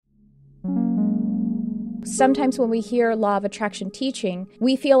Sometimes when we hear law of attraction teaching,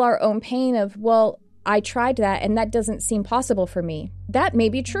 we feel our own pain of, well, I tried that and that doesn't seem possible for me. That may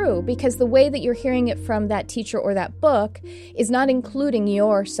be true because the way that you're hearing it from that teacher or that book is not including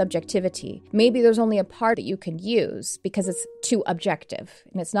your subjectivity. Maybe there's only a part that you can use because it's too objective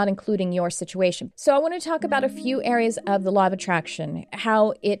and it's not including your situation. So I want to talk about a few areas of the law of attraction,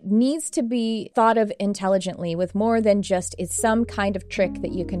 how it needs to be thought of intelligently with more than just it's some kind of trick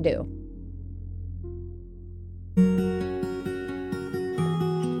that you can do.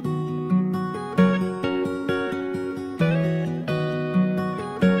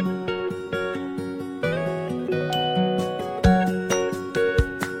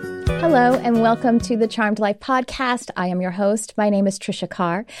 Hello and welcome to the Charmed Life podcast. I am your host. My name is Trisha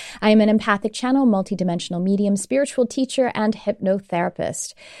Carr. I am an empathic channel, multidimensional medium, spiritual teacher, and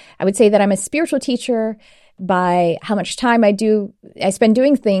hypnotherapist. I would say that I'm a spiritual teacher by how much time I spend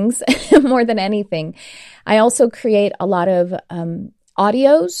doing things more than anything. I also create a lot of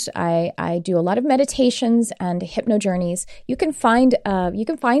audios. I do a lot of meditations and hypno journeys. You can find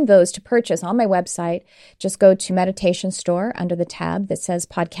those to purchase on my website. Just go to Meditation Store under the tab that says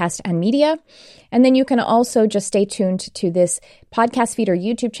Podcast and Media. And then you can also just stay tuned to this podcast feed or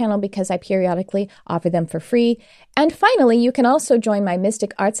YouTube channel because I periodically offer them for free. And finally, you can also join my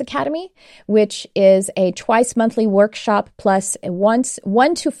Mystic Arts Academy, which is a twice monthly workshop plus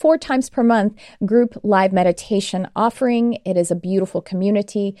one to 4 times per month group live meditation offering. It is a beautiful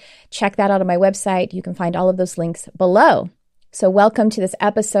community. Check that out on my website. You can find all of those links below. So welcome to this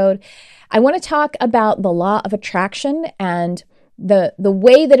episode. I want to talk about the law of attraction and the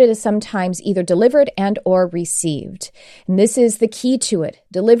way that it is sometimes either delivered and or received. And this is the key to it,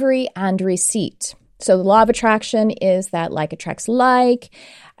 delivery and receipt. So the law of attraction is that like attracts like,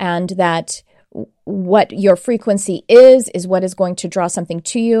 and that what your frequency is what is going to draw something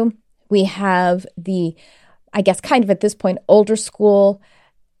to you. We have I guess kind of at this point, older school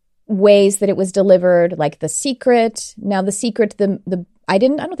ways that it was delivered, like The Secret. Now The Secret, I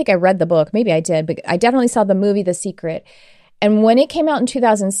don't think I read the book. Maybe I did, but I definitely saw the movie The Secret. And when it came out in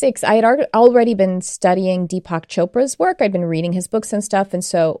 2006, I had already been studying Deepak Chopra's work. I'd been reading his books and stuff. And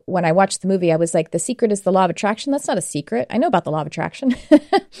so when I watched the movie, I was like, The Secret is the law of attraction. That's not a secret. I know about the law of attraction.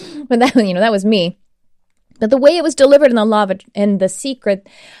 But that was me. But the way it was delivered in The Secret,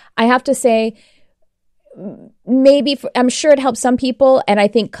 I have to say, I'm sure it helped some people. And I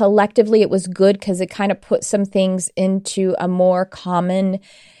think collectively it was good because it kind of put some things into a more common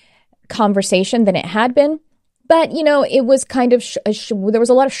conversation than it had been. But, it was kind of, there was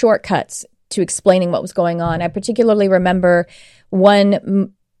a lot of shortcuts to explaining what was going on. I particularly remember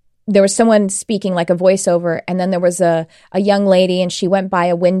there was someone speaking like a voiceover, and then there was a young lady, and she went by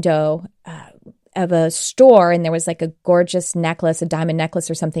a window of a store, and there was like a gorgeous necklace, a diamond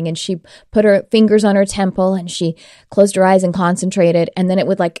necklace or something, and she put her fingers on her temple, and she closed her eyes and concentrated, and then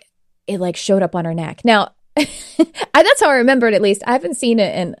it showed up on her neck. Now, that's how I remember it, at least. I haven't seen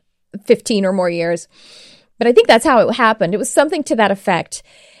it in 15 or more years. But I think that's how it happened. It was something to that effect.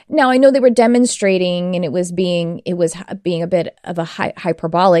 Now, I know they were demonstrating, and it was being a bit of a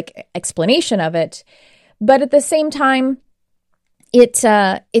hyperbolic explanation of it. But at the same time, it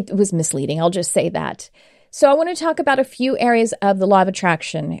was misleading. I'll just say that. So I want to talk about a few areas of the law of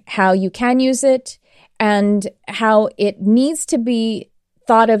attraction, how you can use it, and how it needs to be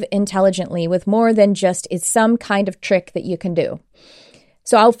thought of intelligently with more than just it's some kind of trick that you can do.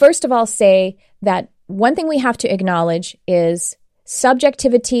 So I'll first of all say that one thing we have to acknowledge is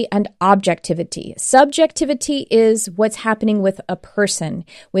subjectivity and objectivity. Subjectivity is what's happening with a person,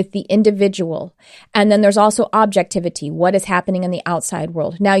 with the individual. And then there's also objectivity, what is happening in the outside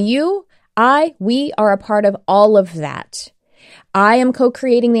world. Now we are a part of all of that. I am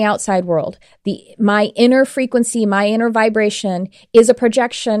co-creating the outside world. My inner frequency, my inner vibration is a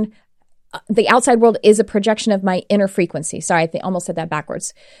projection. The outside world is a projection of my inner frequency. Sorry, I almost said that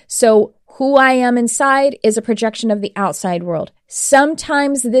backwards. So who I am inside is a projection of the outside world.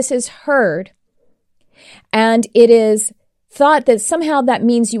 Sometimes this is heard, and it is thought that somehow that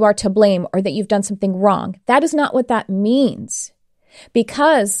means you are to blame or that you've done something wrong. That is not what that means.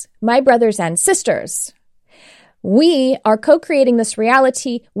 Because, my brothers and sisters, we are co-creating this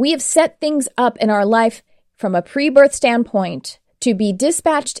reality. We have set things up in our life from a pre-birth standpoint to be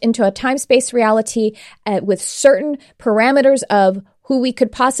dispatched into a time-space reality with certain parameters of who we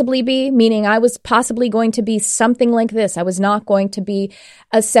could possibly be, meaning I was possibly going to be something like this. I was not going to be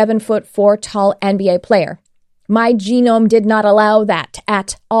a 7'4" tall NBA player. My genome did not allow that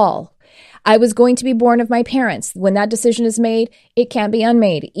at all. I was going to be born of my parents. When that decision is made, it can't be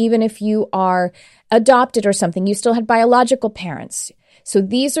unmade. Even if you are adopted or something, you still had biological parents. So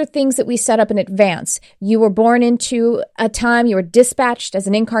these are things that we set up in advance. You were born into a time, you were dispatched as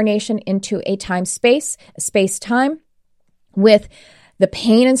an incarnation into a time-space, a space-time, with the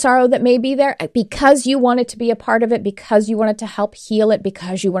pain and sorrow that may be there because you wanted to be a part of it, because you wanted to help heal it,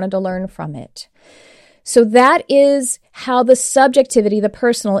 because you wanted to learn from it. So that is how the subjectivity, the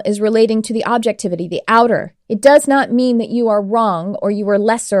personal, is relating to the objectivity, the outer. It does not mean that you are wrong or you are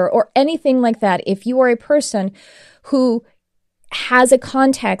lesser or anything like that. If you are a person who has a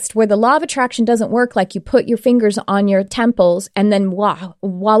context where the law of attraction doesn't work, like you put your fingers on your temples and then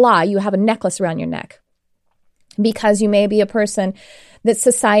voila, you have a necklace around your neck. Because you may be a person that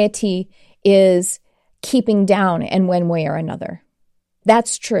society is keeping down in one way or another.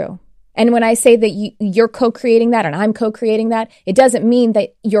 That's true. And when I say that you're co-creating that and I'm co-creating that, it doesn't mean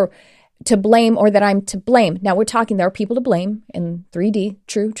that you're to blame or that I'm to blame. Now we're talking, there are people to blame in 3D.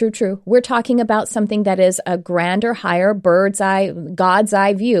 True. We're talking about something that is a grander, higher, bird's eye, God's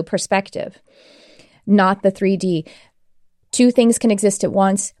eye view perspective, not the 3D. Two things can exist at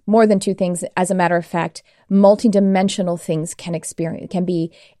once, more than two things. As a matter of fact, multidimensional things can exist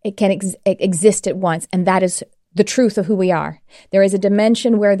at once. And that is the truth of who we are. There is a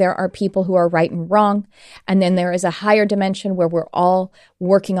dimension where there are people who are right and wrong. And then there is a higher dimension where we're all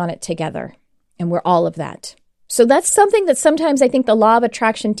working on it together. And we're all of that. So that's something that sometimes I think the law of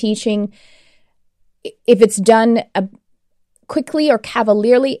attraction teaching, if it's done quickly or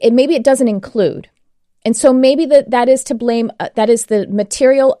cavalierly, maybe it doesn't include. And so maybe that is to blame, that is the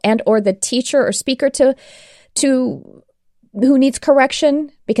material and or the teacher or speaker to who needs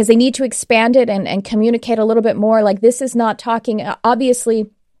correction, because they need to expand it and communicate a little bit more. Like, this is not talking, obviously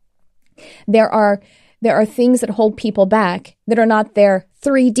there are things that hold people back that are not their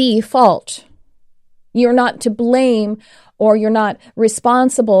 3D fault. You're not to blame, or you're not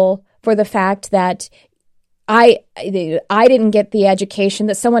responsible for the fact that I didn't get the education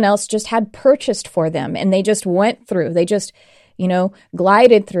that someone else just had purchased for them and they just went through. They just,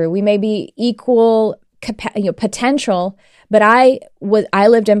 glided through. We may be equal potential, but I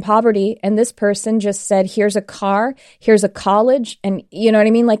lived in poverty, and this person just said, here's a car, here's a college, and you know what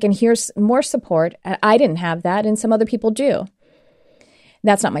I mean? Like, and here's more support. I didn't have that, and some other people do.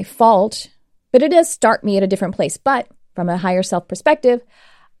 That's not my fault, but it does start me at a different place. But from a higher self perspective,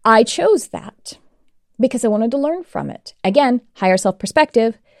 I chose that because I wanted to learn from it. Again, higher self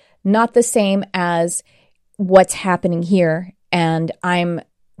perspective, not the same as what's happening here, and I'm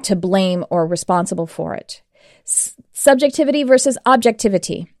to blame or responsible for it. Subjectivity versus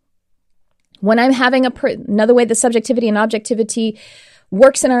objectivity. When I'm having another way the subjectivity and objectivity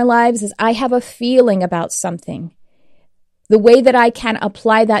works in our lives is I have a feeling about something. The way that I can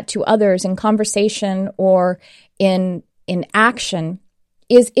apply that to others in conversation or in action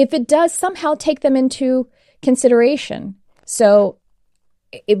is if it does somehow take them into consideration. So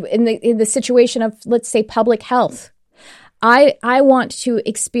in the situation of, let's say, public health, I want to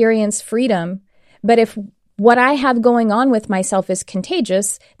experience freedom, but if what I have going on with myself is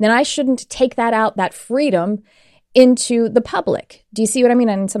contagious, then I shouldn't take that freedom into the public. Do you see what I mean?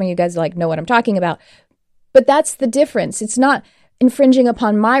 And some of you guys know what I'm talking about. But that's the difference. It's not infringing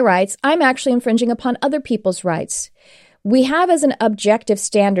upon my rights. I'm actually infringing upon other people's rights. We have as an objective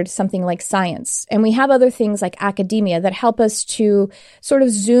standard something like science, and we have other things like academia that help us to sort of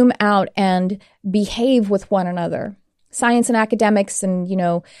zoom out and behave with one another. Science and academics and,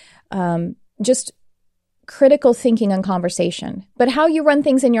 just critical thinking and conversation. But how you run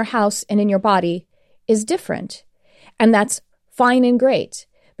things in your house and in your body is different. And that's fine and great.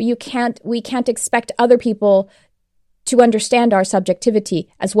 But we can't expect other people to understand our subjectivity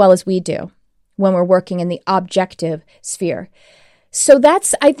as well as we do when we're working in the objective sphere. So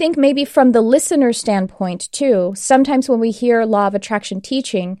that's, I think, maybe from the listener standpoint too. Sometimes when we hear law of attraction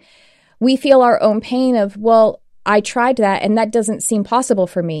teaching, we feel our own pain of, well, I tried that and that doesn't seem possible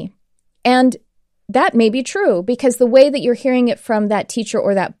for me. And that may be true because the way that you're hearing it from that teacher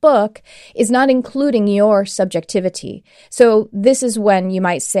or that book is not including your subjectivity. So this is when you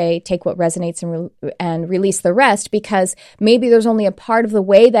might say, take what resonates and release the rest, because maybe there's only a part of the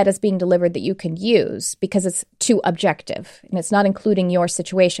way that is being delivered that you can use because it's too objective and it's not including your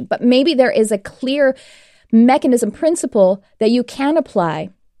situation. But maybe there is a clear mechanism, principle that you can apply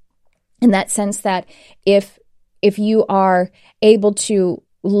in that sense that if you are able to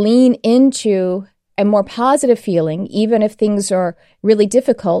lean into a more positive feeling, even if things are really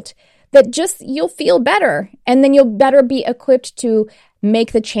difficult, that just you'll feel better. And then you'll better be equipped to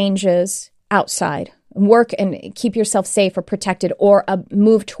make the changes outside, work and keep yourself safe or protected, or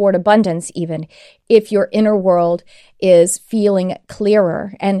move toward abundance even if your inner world is feeling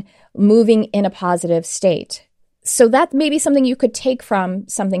clearer and moving in a positive state. So that may be something you could take from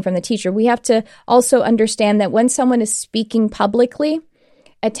something from the teacher. We have to also understand that when someone is speaking publicly,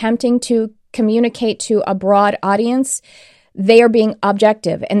 attempting to communicate to a broad audience, they are being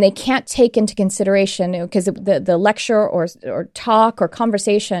objective and they can't take into consideration, because the lecture or talk or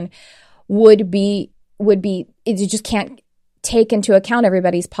conversation would be you just can't take into account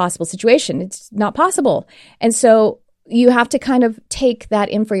everybody's possible situation. It's not possible. And so you have to kind of take that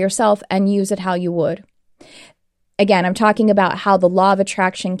in for yourself and use it how you would. Again, I'm talking about how the law of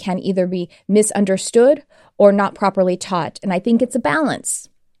attraction can either be misunderstood or not properly taught. And I think it's a balance.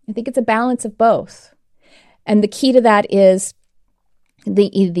 I think it's a balance of both. And the key to that is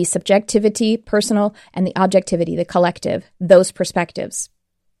the subjectivity, personal, and the objectivity, the collective, those perspectives.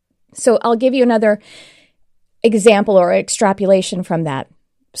 So I'll give you another example or extrapolation from that.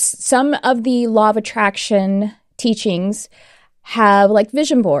 Some of the law of attraction teachings have like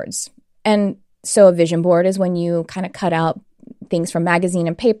vision boards. And so a vision board is when you kind of cut out things from magazine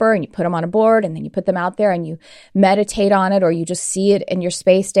and paper and you put them on a board and then you put them out there and you meditate on it, or you just see it in your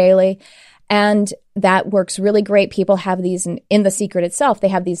space daily. And that works really great. People have these in The Secret itself. They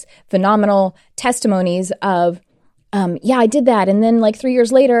have these phenomenal testimonies of, yeah, I did that. And then like 3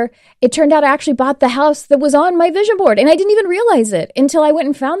 years later, it turned out I actually bought the house that was on my vision board. And I didn't even realize it until I went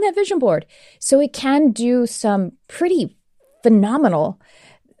and found that vision board. So it can do some pretty phenomenal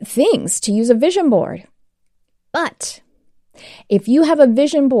things to use a vision board. But if you have a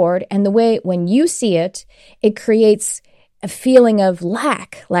vision board and the way when you see it, it creates a feeling of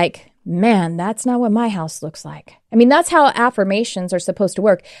lack, like, man, that's not what my house looks like. I mean, that's how affirmations are supposed to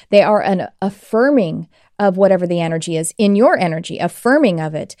work. They are an affirming of whatever the energy is in your energy, affirming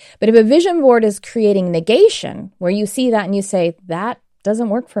of it. But if a vision board is creating negation, where you see that and you say, that doesn't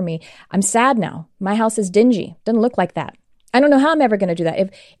work for me. I'm sad now. My house is dingy. Doesn't look like that. I don't know how I'm ever going to do that. If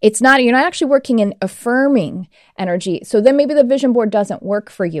it's not, you're not actually working in affirming energy. So then maybe the vision board doesn't work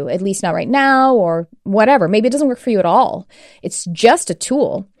for you, at least not right now or whatever. Maybe it doesn't work for you at all. It's just a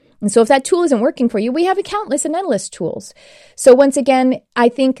tool. And so if that tool isn't working for you, we have countless and endless tools. So once again, I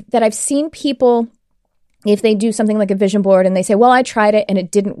think that I've seen people, if they do something like a vision board and they say, well, I tried it and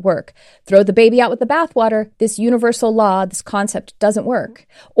it didn't work. Throw the baby out with the bathwater. This universal law, this concept doesn't work.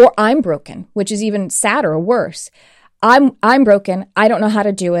 Or I'm broken, which is even sadder or worse. I'm broken. I don't know how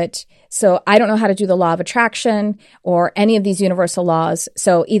to do it. So I don't know how to do the law of attraction or any of these universal laws.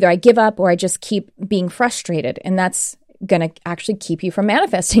 So either I give up or I just keep being frustrated. And that's going to actually keep you from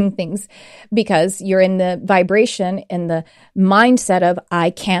manifesting things, because you're in the vibration and the mindset of,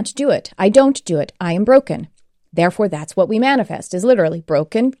 I can't do it. I don't do it. I am broken. Therefore, that's what we manifest, is literally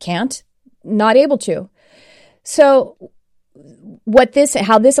broken, can't, not able to. So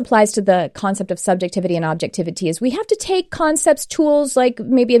how this applies to the concept of subjectivity and objectivity is we have to take concepts, tools like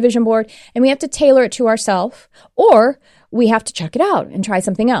maybe a vision board, and we have to tailor it to ourselves, or we have to check it out and try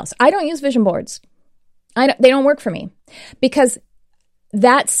something else. I don't use vision boards. They don't work for me, because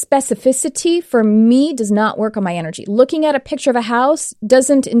that specificity for me does not work on my energy. Looking at a picture of a house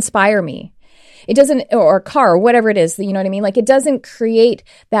doesn't inspire me. It doesn't, or a car, or whatever it is, you know what I mean? Like, it doesn't create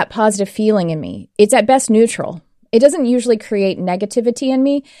that positive feeling in me. It's at best neutral. It doesn't usually create negativity in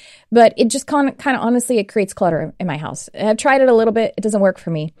me, but it just kind of honestly, it creates clutter in my house. I've tried it a little bit. It doesn't work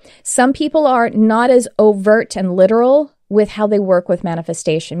for me. Some people are not as overt and literal with how they work with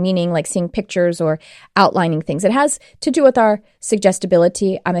manifestation, meaning like seeing pictures or outlining things. It has to do with our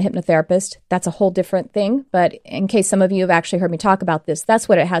suggestibility. I'm a hypnotherapist. That's a whole different thing. But in case some of you have actually heard me talk about this, that's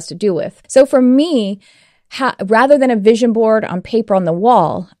what it has to do with. So for me, rather than a vision board on paper on the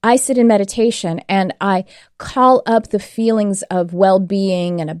wall, I sit in meditation and I call up the feelings of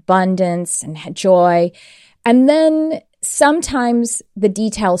well-being and abundance and joy. And then sometimes the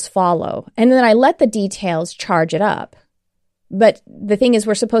details follow. And then I let the details charge it up. But the thing is,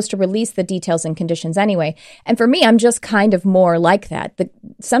 we're supposed to release the details and conditions anyway. And for me, I'm just kind of more like that.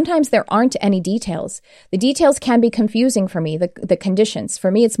 Sometimes there aren't any details. The details can be confusing for me, the conditions.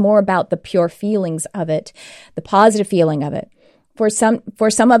 For me, it's more about the pure feelings of it, the positive feeling of it. For some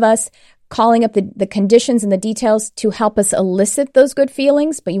of us, calling up the conditions and the details to help us elicit those good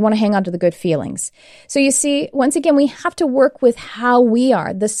feelings, but you want to hang on to the good feelings. So you see, once again, we have to work with how we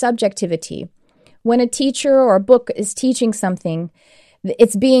are, the subjectivity. When a teacher or a book is teaching something,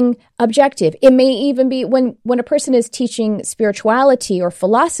 it's being objective. It may even be when a person is teaching spirituality or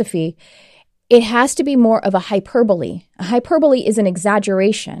philosophy, it has to be more of a hyperbole. A hyperbole is an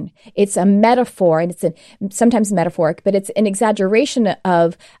exaggeration. It's a metaphor, and it's sometimes metaphoric, but it's an exaggeration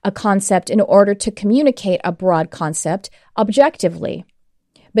of a concept in order to communicate a broad concept objectively.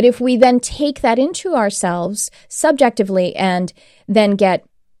 But if we then take that into ourselves subjectively and then get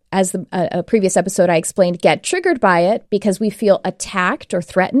as a previous episode I explained, get triggered by it because we feel attacked or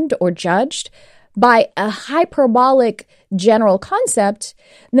threatened or judged by a hyperbolic general concept,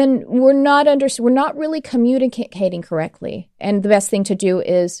 then we're not really communicating correctly. And the best thing to do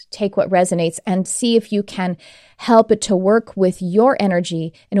is take what resonates and see if you can help it to work with your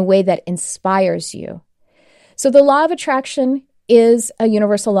energy in a way that inspires you. So the law of attraction is a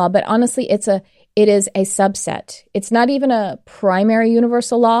universal law, but honestly, it is a subset. It's not even a primary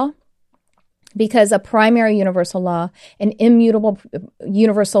universal law, because a primary universal law, an immutable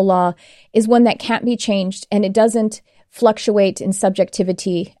universal law, is one that can't be changed, and it doesn't fluctuate in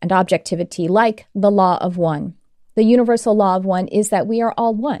subjectivity and objectivity like the law of one. The universal law of one is that we are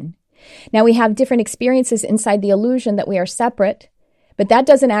all one. Now, we have different experiences inside the illusion that we are separate, but that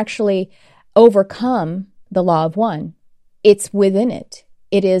doesn't actually overcome the law of one. It's within it.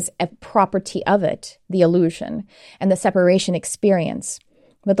 It is a property of it, the illusion and the separation experience.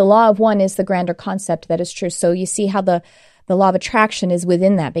 But the law of one is the grander concept that is true. So you see how the law of attraction is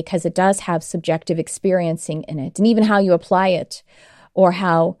within that, because it does have subjective experiencing in it. And even how you apply it or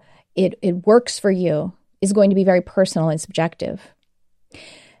how it works for you is going to be very personal and subjective.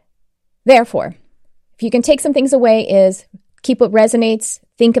 Therefore, if you can take some things away, is keep what resonates.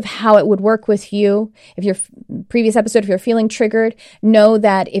 Think of how it would work with you. If your previous episode, if you're feeling triggered, know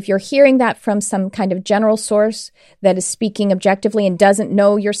that if you're hearing that from some kind of general source that is speaking objectively and doesn't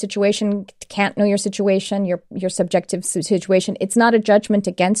know your situation, can't know your situation, your subjective situation, it's not a judgment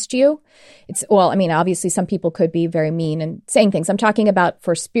against you. Obviously some people could be very mean and saying things. I'm talking about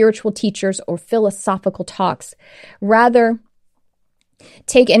for spiritual teachers or philosophical talks. Rather,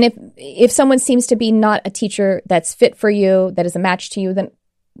 and if someone seems to be not a teacher that's fit for you, that is a match to you, then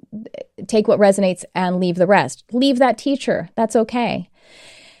take what resonates and leave the rest. Leave that teacher. That's okay.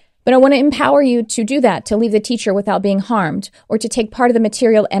 But I want to empower you to do that, to leave the teacher without being harmed, or to take part of the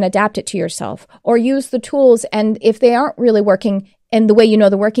material and adapt it to yourself, or use the tools. And if they aren't really working, and the way you know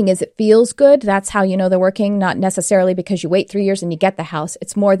they're working is it feels good, that's how you know they're working, not necessarily because you wait 3 years and you get the house.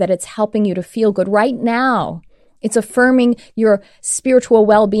 It's more that it's helping you to feel good right now. It's affirming your spiritual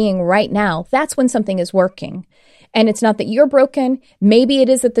well-being right now. That's when something is working. And it's not that you're broken. Maybe it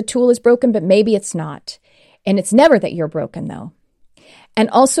is that the tool is broken, but maybe it's not. And it's never that you're broken, though. And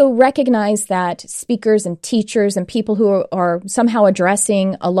also recognize that speakers and teachers and people who are somehow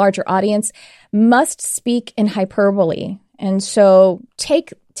addressing a larger audience must speak in hyperbole. And so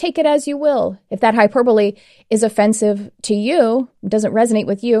take it as you will. If that hyperbole is offensive to you, doesn't resonate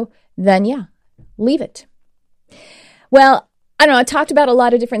with you, then yeah, leave it. Well, I don't know, I talked about a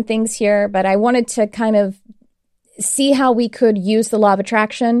lot of different things here, but I wanted to kind of see how we could use the law of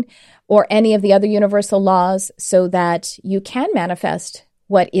attraction or any of the other universal laws so that you can manifest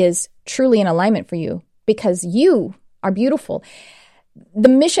what is truly in alignment for you, because you are beautiful. The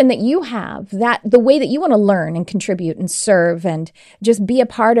mission that you have, that the way that you want to learn and contribute and serve and just be a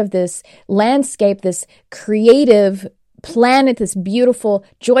part of this landscape, this creative planet, this beautiful,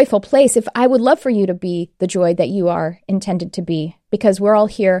 joyful place. If I would love for you to be the joy that you are intended to be, because we're all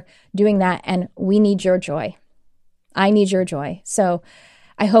here doing that and we need your joy. I need your joy. So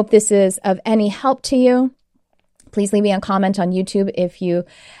I hope this is of any help to you. Please leave me a comment on YouTube if you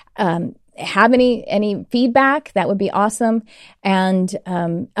have any feedback. That would be awesome. And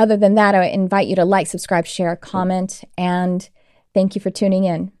other than that, I invite you to like, subscribe, share, comment, and thank you for tuning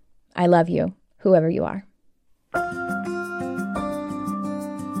in. I love you, whoever you are.